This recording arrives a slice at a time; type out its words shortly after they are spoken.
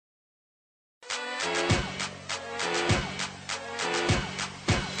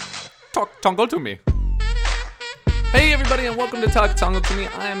Talk Tongle to me. Hey everybody, and welcome to Talk Tongle to me.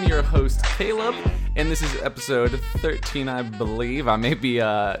 I am your host Caleb, and this is episode 13, I believe. I may be,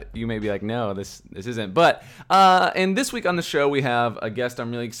 you may be like, no, this isn't. But and this week on the show we have a guest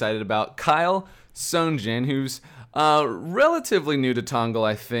I'm really excited about, Kyle Sonjin, who's relatively new to Tongle,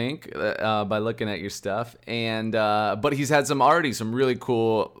 I think, by looking at your stuff. And but he's had some really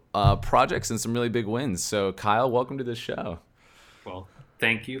cool projects and some really big wins. So Kyle, welcome to the show. Well,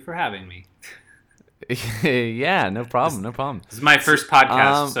 thank you for having me. Yeah, no problem. This is my first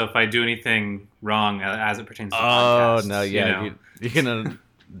podcast, so if I do anything wrong as it pertains to podcasts... Oh, no, yeah, you're going to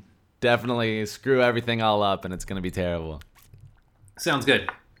definitely screw everything all up, and it's going to be terrible. Sounds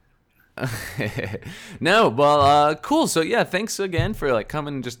good. No, well, cool. So, yeah, thanks again for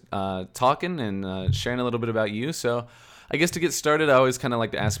coming and just talking and sharing a little bit about you. So, I guess to get started, I always kind of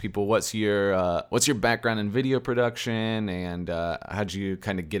like to ask people, what's your background in video production, and how'd you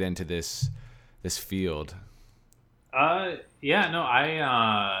kind of get into this field? I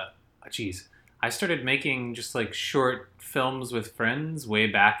started making just short films with friends way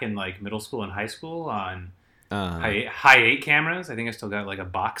back in middle school and high school on Hi8 cameras. I think I still got a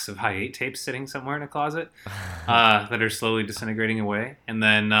box of Hi8 tapes sitting somewhere in a closet that are slowly disintegrating away. And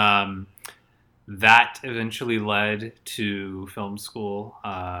then that eventually led to film school,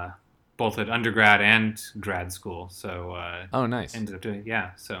 both at undergrad and grad school. So nice. Ended up doing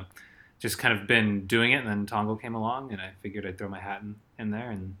so. Just kind of been doing it, and then Tongle came along, and I figured I'd throw my hat in there,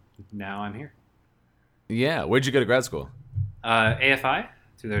 and now I'm here. Yeah, where'd you go to grad school? AFI,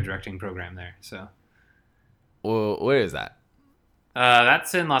 through their directing program there. So, well, where is that?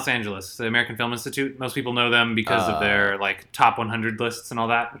 That's in Los Angeles, the American Film Institute. Most people know them because of their top 100 lists and all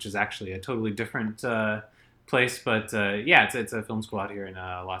that, which is actually a totally different place. But it's a film school out here in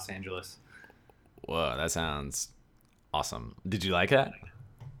Los Angeles. Whoa, that sounds awesome. Did you like that?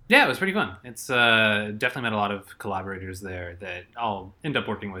 Yeah, it was pretty fun. It's definitely met a lot of collaborators there that I'll end up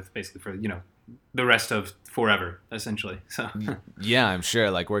working with basically for, the rest of forever, essentially. So yeah, I'm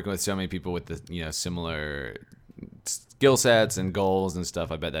sure. Working with so many people with the, similar skill sets and goals and stuff,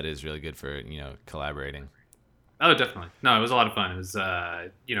 I bet that is really good for, collaborating. Oh, definitely. No, it was a lot of fun. It was,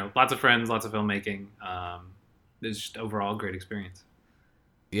 lots of friends, lots of filmmaking. It was just overall a great experience.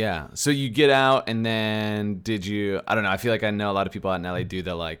 Yeah. So you get out, and then I don't know, I feel like I know a lot of people out in LA do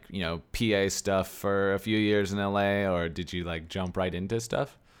the PA stuff for a few years in LA, or did you jump right into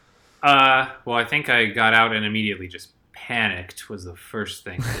stuff? Well, I think I got out and immediately just panicked was the first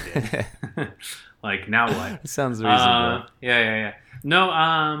thing I did. Now what? Sounds reasonable. Yeah. No,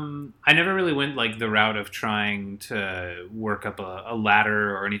 I never really went the route of trying to work up a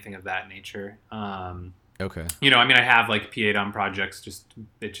ladder or anything of that nature. Okay. I have PA'd on projects,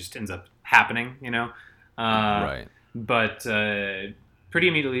 it just ends up happening, Right. But pretty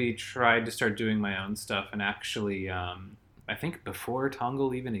immediately tried to start doing my own stuff, and actually, I think before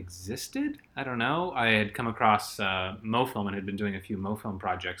Tongle even existed, I don't know, I had come across MoFilm and had been doing a few MoFilm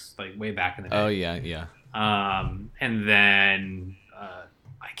projects way back in the day. Oh, yeah. And then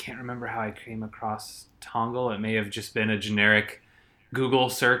I can't remember how I came across Tongle. It may have just been a generic Google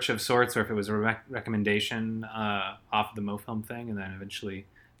search of sorts, or if it was a recommendation off of the MoFilm thing, and then eventually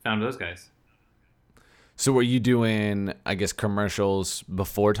found those guys. So were you doing, I guess, commercials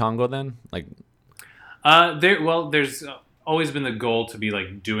before Tongle then? There's always been the goal to be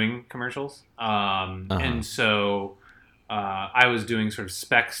doing commercials. And so I was doing sort of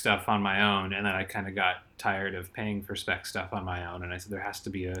spec stuff on my own, and then I kind of got tired of paying for spec stuff on my own, and I said there has to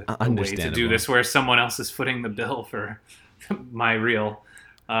be a way to do this where someone else is footing the bill for my reel.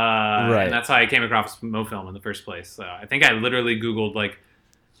 Right. And that's how I came across MoFilm in the first place. I think I literally Googled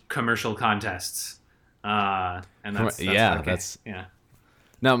commercial contests. And that's yeah.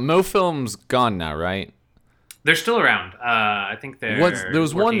 Now MoFilm's gone now, right? They're still around. I think there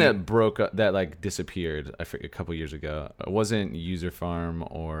was one that broke up, that disappeared. I forget, a couple years ago. It wasn't User Farm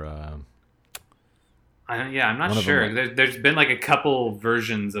or. I'm not sure. There's been a couple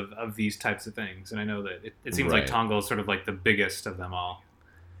versions of these types of things, and I know that it seems like Tongle is sort of the biggest of them all.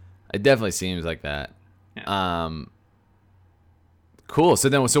 It definitely seems like that. Yeah. Cool.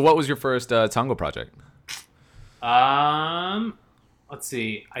 So what was your first Tongle project? Let's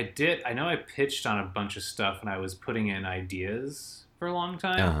see. I know I pitched on a bunch of stuff, and I was putting in ideas for a long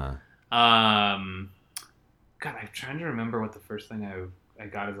time. God, I'm trying to remember what the first thing I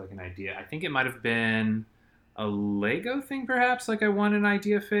got as an idea. I think it might have been a Lego thing, perhaps. I won an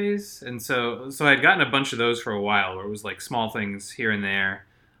idea phase, and so I'd gotten a bunch of those for a while, where it was small things here and there,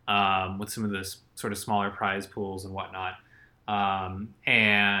 with some of the sort of smaller prize pools and whatnot.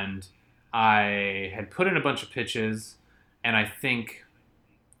 And I had put in a bunch of pitches, and I think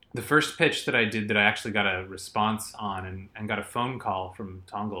the first pitch that I did that I actually got a response on and got a phone call from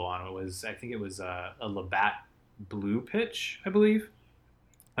Tongle on it was, I think it was a Labatt Blue pitch, I believe,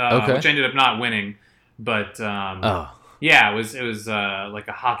 which ended up not winning. But yeah, it was like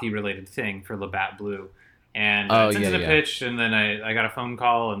a hockey related thing for Labatt Blue. And I sent in a pitch, and then I got a phone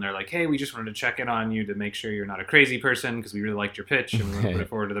call, and they're like, hey, we just wanted to check in on you to make sure you're not a crazy person because we really liked your pitch and we want to put it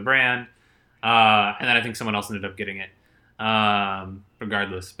forward to the brand. And then I think someone else ended up getting it,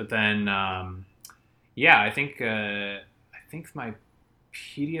 regardless. But then, I think my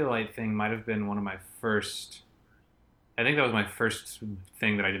Pedialyte thing might have been one of my first. I think that was my first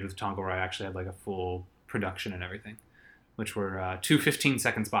thing that I did with Tongle where I actually had like a full production and everything, which were 2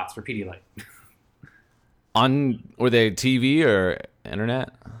 15-second spots for Pedialyte. Were they TV or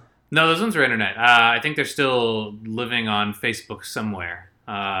internet? No, those ones were internet. I think they're still living on Facebook somewhere.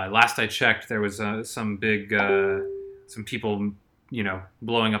 Last I checked, there was some people,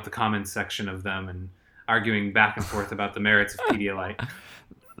 blowing up the comments section of them and arguing back and forth about the merits of Pedialyte.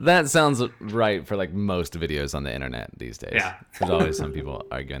 That sounds right for like most videos on the internet these days. Yeah. There's always some people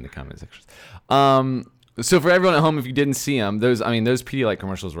arguing in the comment sections. So for everyone at home, if you didn't see them, those Pedialyte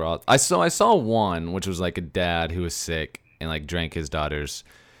commercials were all. I saw one which was like a dad who was sick and like drank his daughter's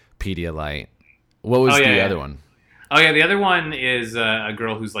Pedialyte. What was the other one? Oh yeah, the other one is a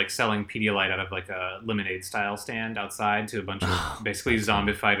girl who's like selling Pedialyte out of like a lemonade style stand outside to a bunch of basically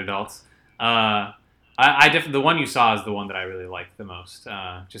zombified adults. The one you saw is the one that I really liked the most,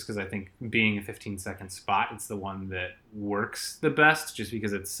 just because I think being a 15-second spot, it's the one that works the best, just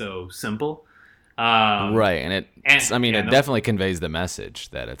because it's so simple. Right, and it definitely conveys the message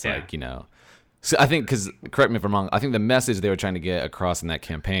that it's like, So I think, because correct me if I'm wrong, I think the message they were trying to get across in that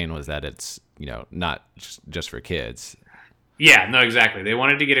campaign was that it's not just for kids. Yeah, no, exactly. They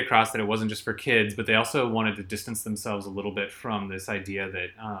wanted to get across that it wasn't just for kids, but they also wanted to distance themselves a little bit from this idea that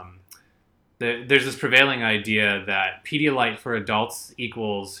there's this prevailing idea that Pedialyte for adults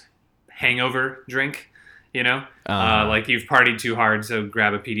equals hangover drink. Like you've partied too hard, so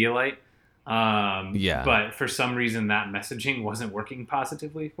grab a Pedialyte. But for some reason that messaging wasn't working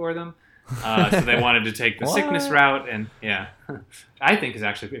positively for them. So they wanted to take the sickness route, and I think is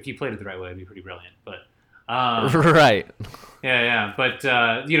actually, if you played it the right way, it'd be pretty brilliant. But right, but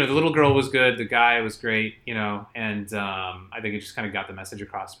the little girl was good, the guy was great, and I think it just kind of got the message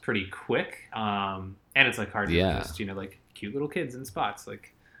across pretty quick. And it's like hard to resist, like cute little kids in spots,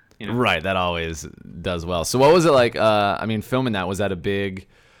 like right. That always does well. So what was it like? Filming that, was that a big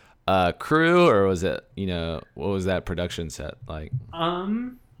crew, or was it what was that production set like?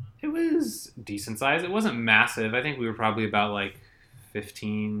 It was decent size. It wasn't massive. I think we were probably about like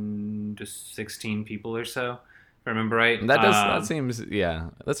 15 to 16 people or so, if I remember right. That seems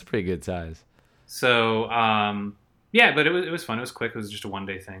that's a pretty good size. So but it was fun. It was quick. It was just a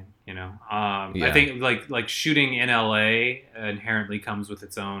one-day thing, I think like shooting in LA inherently comes with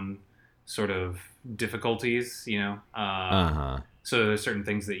its own sort of difficulties, So there's certain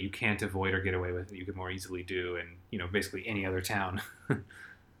things that you can't avoid or get away with that you could more easily do in, basically any other town.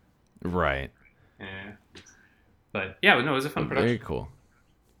 Right. Yeah. But yeah, no, it was a fun production. Very cool.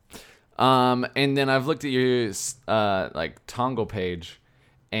 And then I've looked at your like Tongle page,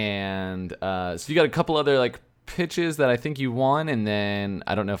 and so you got a couple other like pitches that I think you won, and then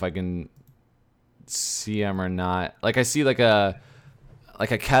I don't know if I can see them or not. Like I see like a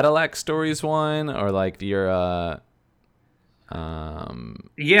Cadillac Stories one, or like your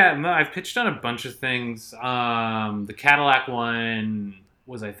I've pitched on a bunch of things. The Cadillac one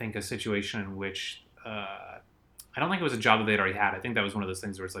was, I think, a situation in which I don't think it was a job that they'd already had. I think that was one of those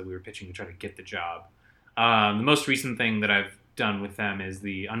things where it's like we were pitching to try to get the job. The most recent thing that I've done with them is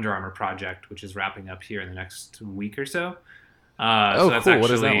the Under Armour project, which is wrapping up here in the next week or so. So that's cool. actually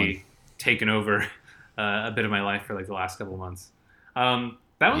What is that one? Taken over a bit of my life for like the last couple of months. That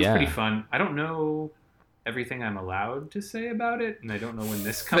one's pretty fun. I don't know everything I'm allowed to say about it, and I don't know when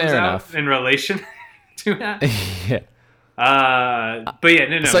this comes out in relation to that. Yeah. But yeah,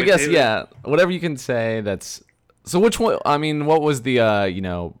 no. So I guess whatever you can say. That's so. Which one? I mean, what was the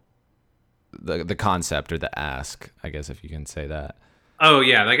the concept or the ask? I guess if you can say that. Oh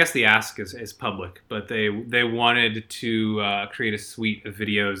yeah, I guess the ask is public, but they wanted to create a suite of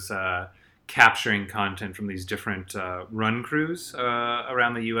videos capturing content from these different run crews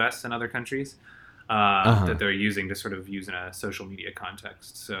around the U.S. and other countries that they're using to sort of use in a social media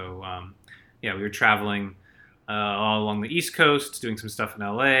context. So we were traveling all along the East Coast, doing some stuff in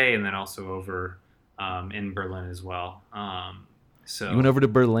L.A. and then also over in Berlin as well. So you went over to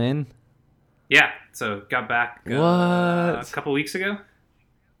Berlin? Yeah, so got back a couple weeks ago.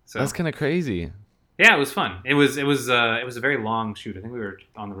 So that's kind of crazy. Yeah, it was fun. It was a very long shoot. I think we were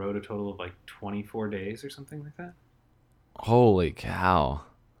on the road a total of like 24 days or something like that. Holy cow!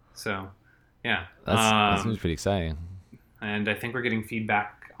 So, yeah, That seems pretty exciting. And I think we're getting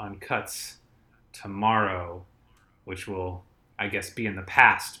feedback on cuts tomorrow, which will, I guess, be in the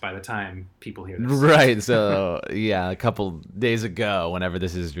past by the time people hear this. Right. So yeah, a couple days ago, whenever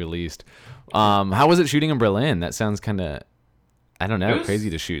this is released. How was it shooting in Berlin? That sounds kind of, I don't know,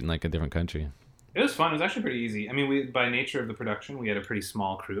 crazy to shoot in like a different country. It was fun. It was actually pretty easy. I mean, by nature of the production, we had a pretty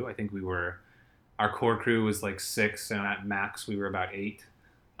small crew. I think our core crew was like 6, and at max we were about 8.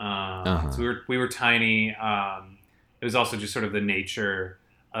 So we were tiny. It was also just sort of the nature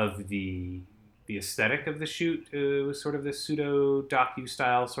of the aesthetic of the shoot. It was sort of this pseudo docu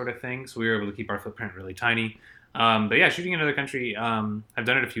style sort of thing. So we were able to keep our footprint really tiny. But yeah, shooting in another country, I've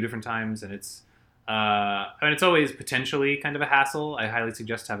done it a few different times, and it's it's always potentially kind of a hassle. I highly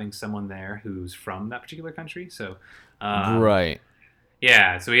suggest having someone there who's from that particular country. So right.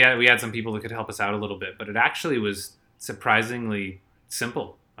 Yeah, so we had some people that could help us out a little bit, but it actually was surprisingly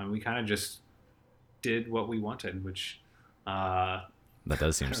simple. I mean, we kind of just did what we wanted, which that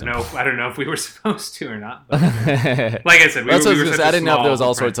does seem simple. I don't know if we were supposed to or not. But like I said, I didn't know if there was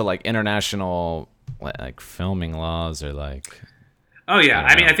all sorts of like international like filming laws or like. Oh yeah,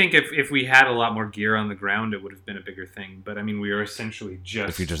 I mean, I think if we had a lot more gear on the ground, it would have been a bigger thing. But I mean, we were essentially just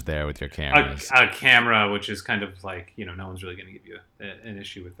if you're just there with your cameras, a camera, which is kind of like no one's really going to give you an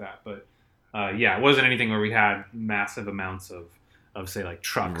issue with that. But yeah, it wasn't anything where we had massive amounts of say like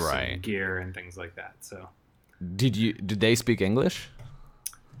trucks and gear and things like that. So did they speak English?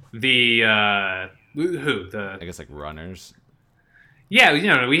 I guess like runners. Yeah,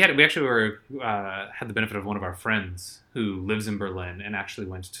 we actually had the benefit of one of our friends who lives in Berlin and actually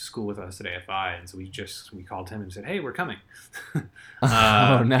went to school with us at AFI, and so we called him and said, "Hey, we're coming."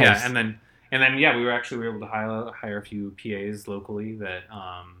 Oh, nice. Yeah, and then yeah, we were able to hire a few PAs locally that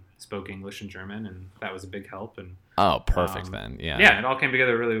spoke English and German, and that was a big help. And perfect then. Yeah. Yeah, it all came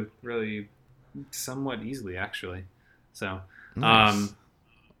together really, really somewhat easily actually. So. Nice.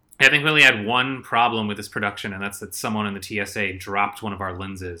 I think we only had one problem with this production, and that's that someone in the TSA dropped one of our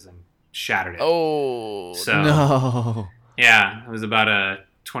lenses and shattered it. Oh, so, no. Yeah, it was about a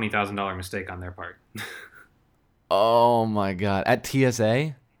 $20,000 mistake on their part. Oh, my God. At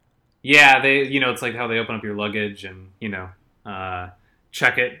TSA? Yeah, they, it's like how they open up your luggage and,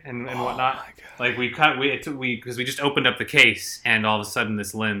 check it and whatnot. My God. Like because we just opened up the case, and all of a sudden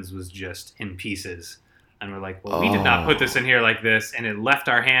this lens was just in pieces. And we're like, well, we did not put this in here like this, and it left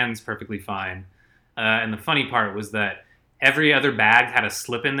our hands perfectly fine. And the funny part was that every other bag had a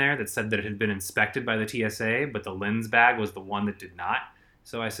slip in there that said that it had been inspected by the TSA, but the lens bag was the one that did not.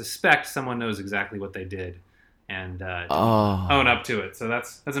 So I suspect someone knows exactly what they did and own up to it. So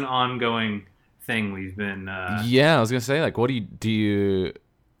that's an ongoing thing we've been. Yeah, I was gonna say, like, what do you?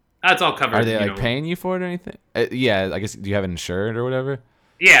 It's all covered. Are they like paying you for it or anything? Yeah, I guess. Do you have it insured or whatever?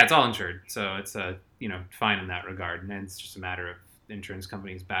 Yeah, it's all insured, so it's fine in that regard, and it's just a matter of insurance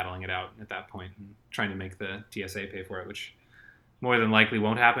companies battling it out at that point and trying to make the TSA pay for it, which more than likely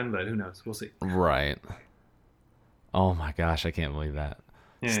won't happen, but who knows? We'll see. Right. Oh my gosh, I can't believe that.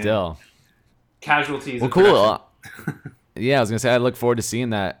 Yeah, Still. Yeah. Casualties. Well, cool. Yeah, I was gonna say I look forward to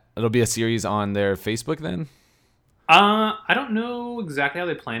seeing that. It'll be a series on their Facebook then. I don't know exactly how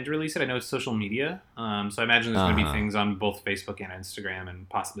they plan to release it. I know it's social media, so I imagine there's going to be things on both Facebook and Instagram and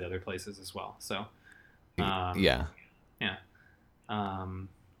possibly other places as well. So, yeah.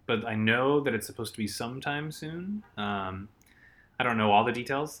 But I know that it's supposed to be sometime soon. I don't know all the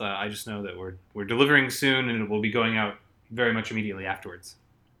details. I just know that we're delivering soon, and it will be going out very much immediately afterwards.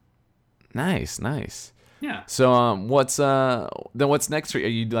 Nice. Yeah. So what's next for you? Are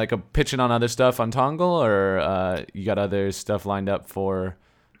you like pitching on other stuff on Tongle, or you got other stuff lined up for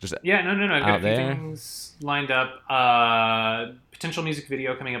just no. I've got a few there? things lined up. Potential music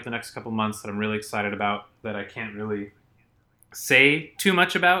video coming up the next couple months that I'm really excited about that I can't really say too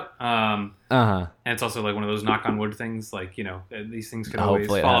much about. And it's also like one of those knock on wood things. Like these things could always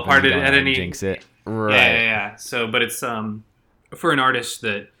fall apart at any. Jinx it. Right. Yeah. So, but it's for an artist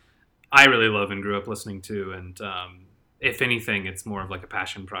that I really love and grew up listening to, and if anything, it's more of like a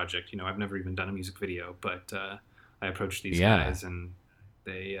passion project. I've never even done a music video, but I approached these guys, and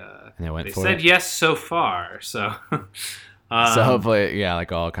they said yes so far. So, so hopefully,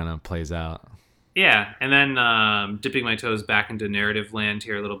 like all kind of plays out. Yeah, and then dipping my toes back into narrative land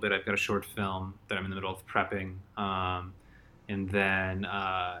here a little bit. I've got a short film that I'm in the middle of prepping, and then.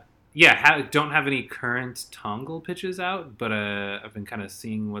 Don't have any current Tongle pitches out, but I've been kind of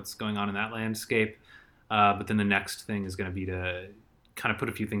seeing what's going on in that landscape. But then the next thing is going to be to kind of put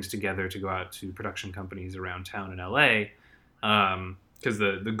a few things together to go out to production companies around town in LA. Because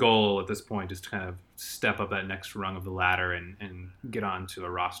the goal at this point is to kind of step up that next rung of the ladder and get onto a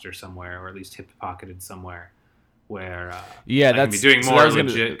roster somewhere, or at least hip pocketed somewhere where I can be doing more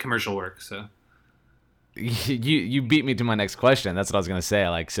legit commercial work. So you beat me to my next question. That's what I was gonna say.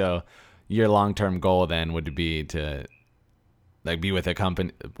 Like, so your long-term goal then would be to like be with a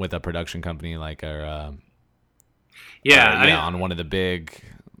company, with a production company, like, or on one of the big.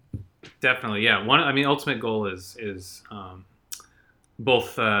 Definitely, yeah. Ultimate goal is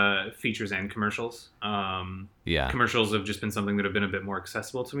both features and commercials. Commercials have just been something that have been a bit more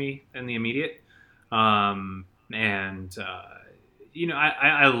accessible to me in the immediate. I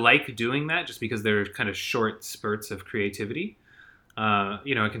like doing that just because they're kind of short spurts of creativity.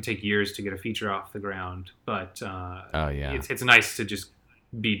 It can take years to get a feature off the ground, but it's nice to just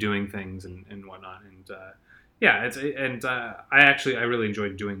be doing things and whatnot. And I really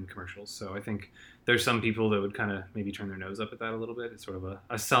enjoyed doing commercials. So I think there's some people that would kind of maybe turn their nose up at that a little bit. It's sort of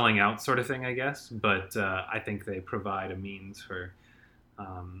a selling out sort of thing, I guess. But I think they provide a means for,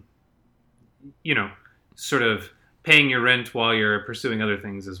 sort of paying your rent while you're pursuing other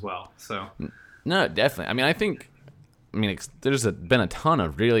things as well. So no, definitely. There's been a ton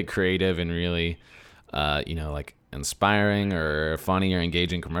of really creative and really, like inspiring or funny or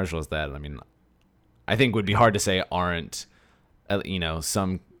engaging commercials that, I think would be hard to say aren't,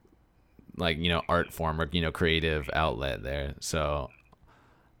 some art form or, creative outlet there. So,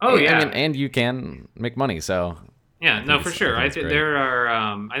 and you can make money. So yeah, no, for sure. I think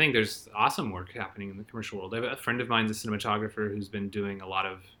there's awesome work happening in the commercial world. I have a friend of mine's a cinematographer who's been doing a lot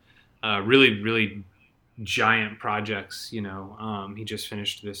of really, really giant projects. He just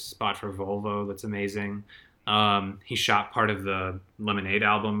finished this spot for Volvo that's amazing. He shot part of the Lemonade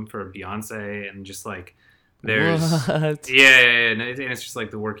album for Beyonce, and just like there's and it's just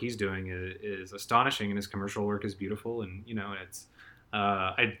like the work he's doing is astonishing, and his commercial work is beautiful, and it's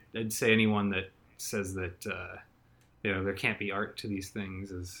I'd say anyone that says that there can't be art to these things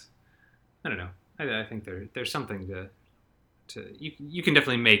is, I don't know. I think there's something to you can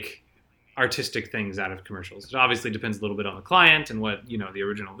definitely make artistic things out of commercials. It obviously depends a little bit on the client and what the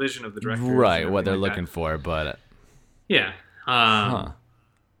original vision of the director, right? What they're looking for, but yeah.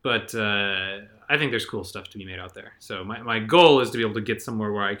 But I think there's cool stuff to be made out there. So my goal is to be able to get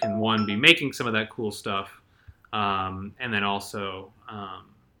somewhere where I can, one, be making some of that cool stuff, and then also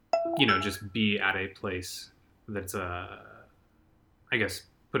just be at a place that's I guess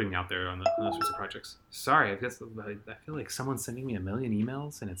putting out there on those sorts of projects. Sorry, I feel like someone's sending me a million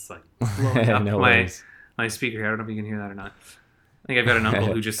emails, and it's like blowing up my speaker here. I don't know if you can hear that or not. I think I've got an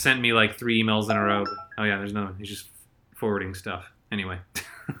uncle who just sent me like 3 emails in a row. Oh yeah, there's no. He's just forwarding stuff. Anyway.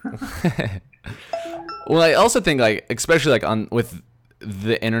 Well, I also think especially with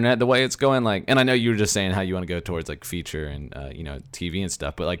the internet, the way it's going, and I know you were just saying how you want to go towards feature and TV and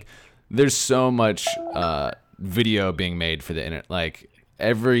stuff, but there's so much video being made for the internet.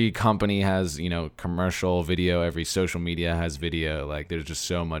 Every company has, commercial video. Every social media has video. There's just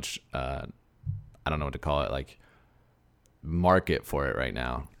so much, I don't know what to call it, market for it right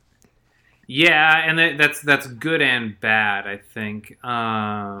now. Yeah, and that's good and bad, I think.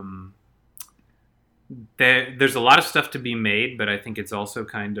 There's a lot of stuff to be made, but I think it's also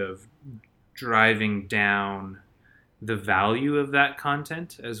kind of driving down the value of that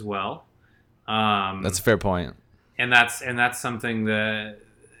content as well. That's a fair point. And that's something that,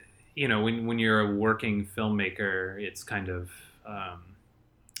 when you're a working filmmaker, it's kind of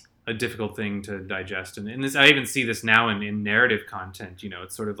a difficult thing to digest. And this, I even see this now in narrative content.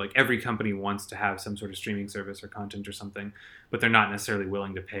 It's sort of like every company wants to have some sort of streaming service or content or something, but they're not necessarily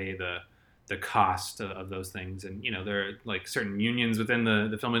willing to pay the cost of those things. And there are certain unions within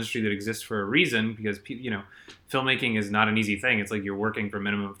the film industry that exist for a reason, because filmmaking is not an easy thing. It's like you're working for a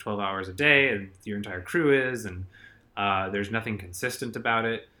minimum of 12 hours a day, and your entire crew is, and there's nothing consistent about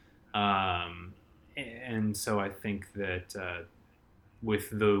it. And so I think that with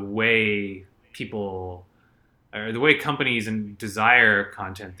the way people, or the way companies desire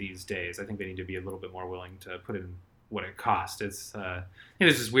content these days, I think they need to be a little bit more willing to put in what it costs. It's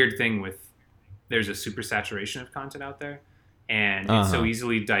there's this weird thing with, there's a super saturation of content out there, and it's so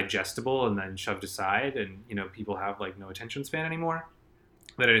easily digestible and then shoved aside, and people have no attention span anymore,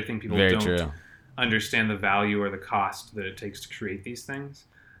 that I think people don't understand the value or the cost that it takes to create these things.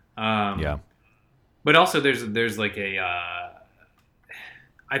 But also there's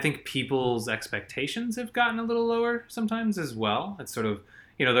I think people's expectations have gotten a little lower sometimes as well. It's sort of,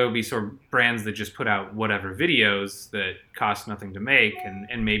 there will be sort of brands that just put out whatever videos that cost nothing to make,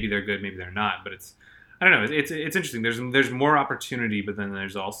 and maybe they're good, maybe they're not. But I don't know. It's interesting. There's more opportunity, but then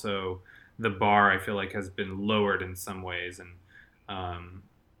there's also the bar. I feel like has been lowered in some ways, and I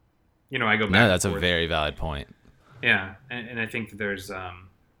go back. No, that's a very valid point. Yeah, and I think that there's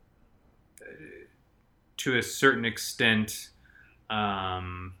to a certain extent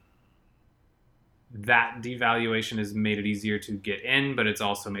that devaluation has made it easier to get in, but it's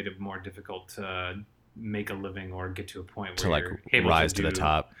also made it more difficult to make a living or get to a point where you're able rise to the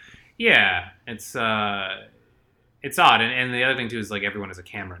top. Yeah, it's odd, and the other thing too is like everyone has a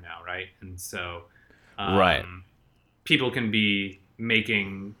camera now, right? And so, right, people can be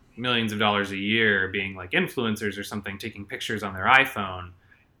making millions of dollars a year, being like influencers or something, taking pictures on their iPhone,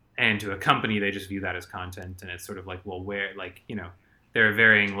 and to a company they just view that as content, and it's sort of like, well, where, like, there are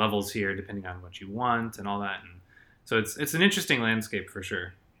varying levels here depending on what you want and all that, and so it's an interesting landscape for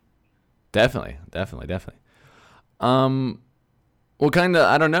sure. Definitely. Well, kind of,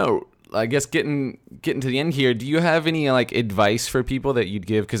 I don't know. I guess getting to the end here, do you have any like advice for people that you'd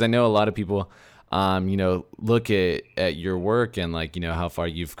give? Because I know a lot of people, look at your work and like how far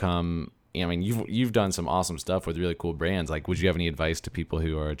you've come. I mean, you've done some awesome stuff with really cool brands. Like, would you have any advice to people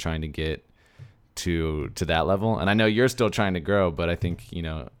who are trying to get to that level? And I know you're still trying to grow, but I think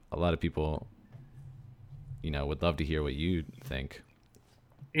a lot of people would love to hear what you think.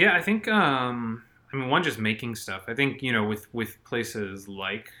 Yeah, I think one, just making stuff. I think with places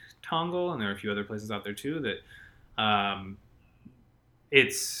like Tongle, and there are a few other places out there too, that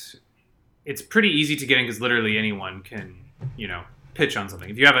it's pretty easy to get in because literally anyone can pitch on something.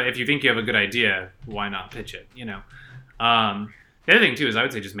 If you think you have a good idea, why not pitch it? The other thing too is I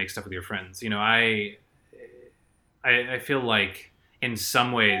would say just make stuff with your friends. I feel like in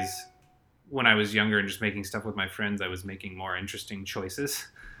some ways when I was younger and just making stuff with my friends, I was making more interesting choices.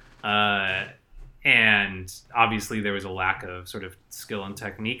 And obviously there was a lack of sort of skill and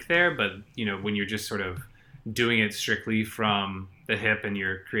technique there, but when you're just sort of doing it strictly from the hip and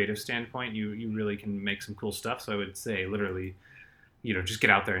your creative standpoint, you really can make some cool stuff. So I would say literally, just get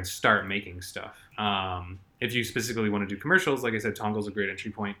out there and start making stuff. If you specifically want to do commercials, like I said, Tongle's a great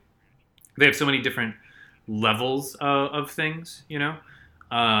entry point. They have so many different levels of things,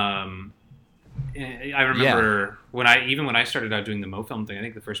 I remember when I started out doing the MoFilm thing, I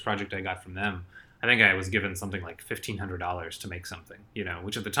think the first project I got from them, I think I was given something like $1,500 to make something,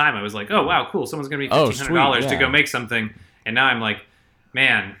 which at the time I was like, oh, wow, cool. Someone's going to be $1,500 to go make something. And now I'm like,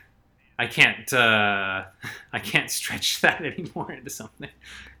 man, I can't stretch that anymore into something,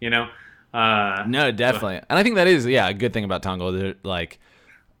 No, definitely. And I think that is, a good thing about Tongle. They're like,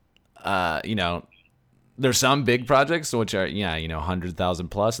 there's some big projects which are 100,000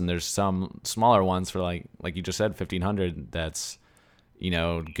 plus, and there's some smaller ones for like you just said, 1,500. That's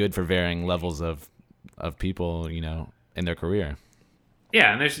good for varying levels of people in their career.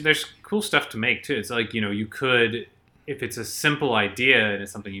 Yeah, and there's cool stuff to make too. It's like you could, if it's a simple idea and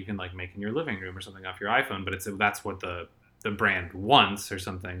it's something you can like make in your living room or something off your iPhone, but that's what the brand wants or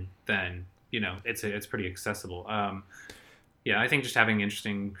something, then it's pretty accessible. I think just having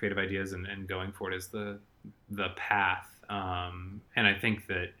interesting creative ideas and going for it is the path. And I think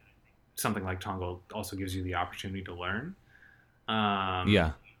that something like Tongle also gives you the opportunity to learn.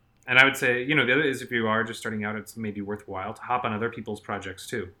 And I would say, the other is if you are just starting out, it's maybe worthwhile to hop on other people's projects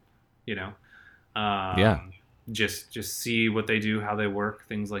too. Just see what they do, how they work,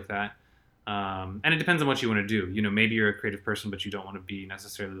 things like that. And it depends on what you want to do. Maybe you're a creative person, but you don't want to be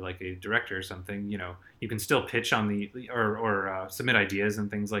necessarily like a director or something. You can still pitch on or submit ideas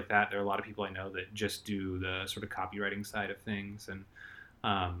and things like that. There are a lot of people I know that just do the sort of copywriting side of things, and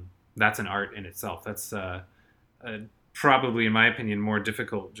that's an art in itself. That's probably, in my opinion, more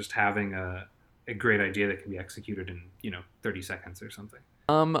difficult just having a great idea that can be executed in 30 seconds or something.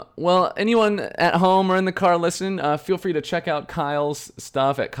 Well, anyone at home or in the car listening, feel free to check out Kyle's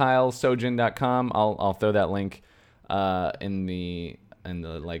stuff at kylesojin.com. I'll throw that link in the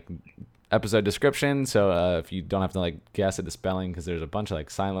like episode description, so if you don't have to like guess at the spelling, because there's a bunch of like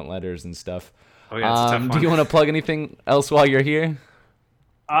silent letters and stuff. Oh yeah, it's a tough one. Do you want to plug anything else while you're here?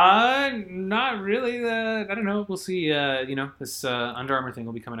 Not really. I don't know. We'll see. This Under Armour thing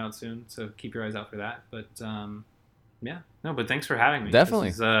will be coming out soon, so keep your eyes out for that. But but thanks for having me. Definitely.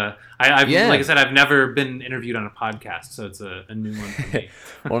 This is, like I said, I've never been interviewed on a podcast, so it's a new one for me.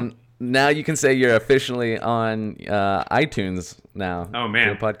 Well, now you can say you're officially on iTunes now. Oh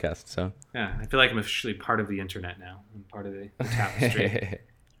man, for a podcast. So yeah, I feel like I'm officially part of the internet now. I'm part of the tapestry.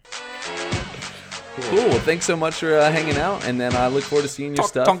 Cool. Well, thanks so much for hanging out, and then I look forward to seeing your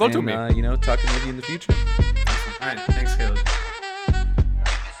stuff and talking with you in the future. All right, thanks, Caleb.